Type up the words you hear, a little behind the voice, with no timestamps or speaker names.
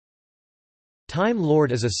Time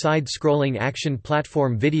Lord is a side-scrolling action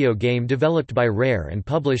platform video game developed by Rare and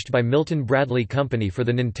published by Milton Bradley Company for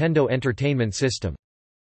the Nintendo Entertainment System.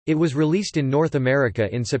 It was released in North America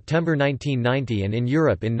in September 1990 and in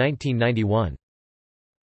Europe in 1991.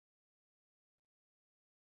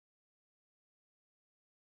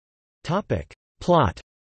 Plot.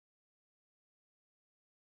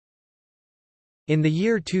 In the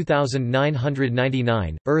year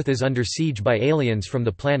 2999, Earth is under siege by aliens from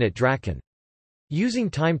the planet Draken. Using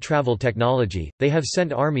time travel technology, they have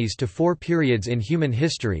sent armies to 4 periods in human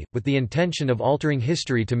history, with the intention of altering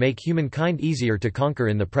history to make humankind easier to conquer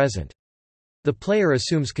in the present. The player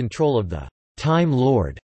assumes control of the Time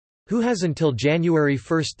Lord, who has until January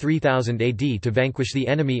 1, 3000 AD to vanquish the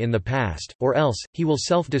enemy in the past, or else, he will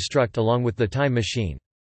self-destruct along with the time machine.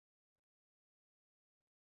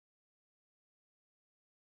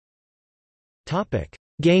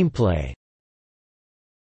 Gameplay.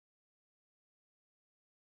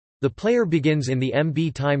 The player begins in the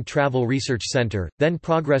MB Time Travel Research Center, then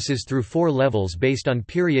progresses through 4 levels based on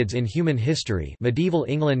periods in human history: Medieval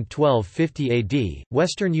England 1250 AD,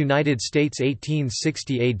 Western United States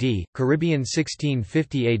 1860 AD, Caribbean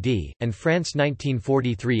 1650 AD, and France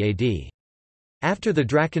 1943 AD. After the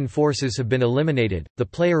Draken forces have been eliminated, the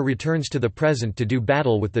player returns to the present to do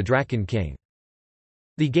battle with the Draken King.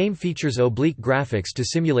 The game features oblique graphics to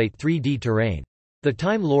simulate 3D terrain. The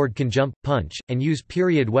Time Lord can jump, punch, and use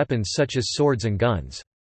period weapons such as swords and guns.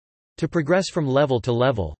 To progress from level to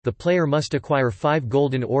level, the player must acquire 5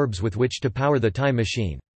 golden orbs with which to power the time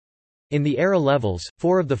machine. In the era levels,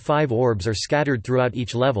 4 of the 5 orbs are scattered throughout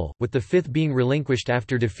each level, with the 5th being relinquished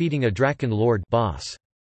after defeating a Draken Lord boss.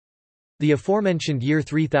 The aforementioned year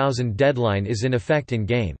 3000 deadline is in effect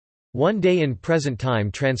in-game. 1 day in present time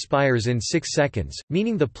transpires in 6 seconds,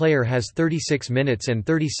 meaning the player has 36 minutes and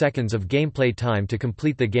 30 seconds of gameplay time to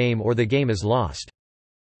complete the game or the game is lost.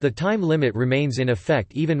 The time limit remains in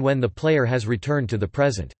effect even when the player has returned to the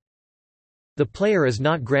present. The player is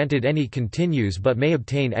not granted any continues but may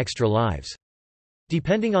obtain extra lives.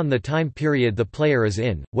 Depending on the time period the player is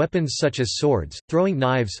in, weapons such as swords, throwing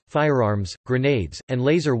knives, firearms, grenades, and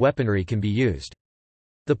laser weaponry can be used.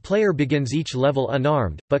 The player begins each level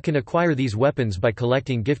unarmed, but can acquire these weapons by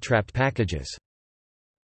collecting gift-wrapped packages.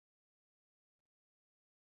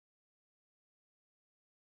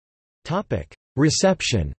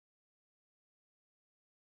 Reception.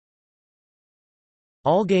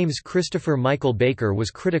 Allgame's Christopher Michael Baker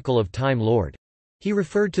was critical of Time Lord. He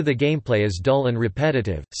referred to the gameplay as dull and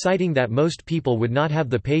repetitive, citing that most people would not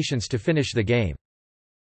have the patience to finish the game.